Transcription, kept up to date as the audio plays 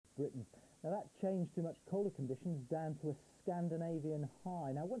Britain. Now that changed to much colder conditions down to a Scandinavian high.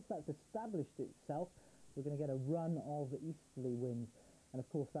 Now once that's established itself, we're going to get a run of easterly winds, and of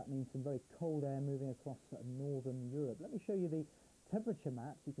course that means some very cold air moving across northern Europe. Let me show you the temperature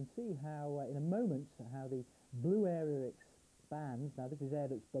maps. You can see how in a moment how the blue area expands. Now this is air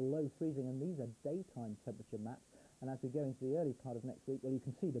that's below freezing, and these are daytime temperature maps, and as we go into the early part of next week, well, you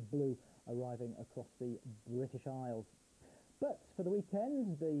can see the blue arriving across the British Isles. But for the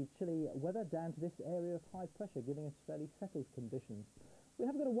weekend, the chilly weather down to this area of high pressure, giving us fairly settled conditions. We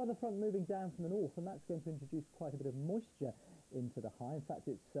have got a weather front moving down from the north, and that's going to introduce quite a bit of moisture into the high. In fact,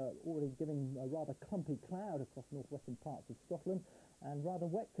 it's already giving a rather clumpy cloud across northwestern parts of Scotland, and rather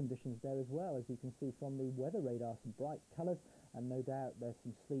wet conditions there as well, as you can see from the weather radar. Some bright colours, and no doubt there's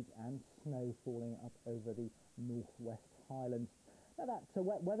some sleet and snow falling up over the northwest Highlands. Now that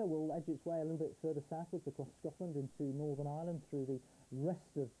wet weather will edge its way a little bit further southwards across Scotland into Northern Ireland through the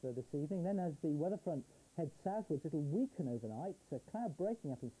rest of this evening. Then as the weather front heads southwards, it'll weaken overnight, cloud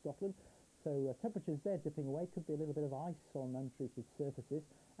breaking up in Scotland, so temperatures there dipping away. Could be a little bit of ice on untreated surfaces.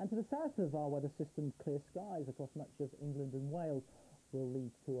 And to the south of our weather system, clear skies across much of England and Wales will lead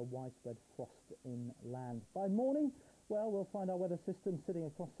to a widespread frost inland. By morning, well, we'll find our weather system sitting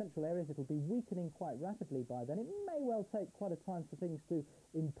across central areas. It'll be weakening quite rapidly by then. It may well take quite a time for things to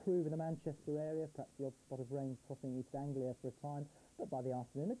improve in the Manchester area, perhaps the odd spot of rain crossing East Anglia for a time, but by the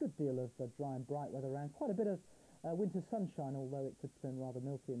afternoon, a good deal of dry and bright weather around, quite a bit of winter sunshine, although it could turn rather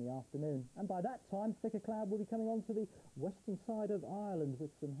milky in the afternoon. And by that time, thicker cloud will be coming onto the western side of Ireland,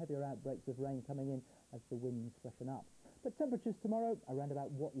 with some heavier outbreaks of rain coming in as the winds freshen up. But temperatures tomorrow around about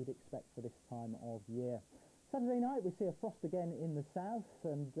what you'd expect for this time of year. Saturday night we see a frost again in the south,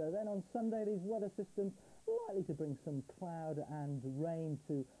 and then on Sunday these weather systems likely to bring some cloud and rain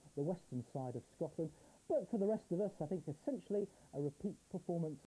to the western side of Scotland. But for the rest of us, I think essentially a repeat performance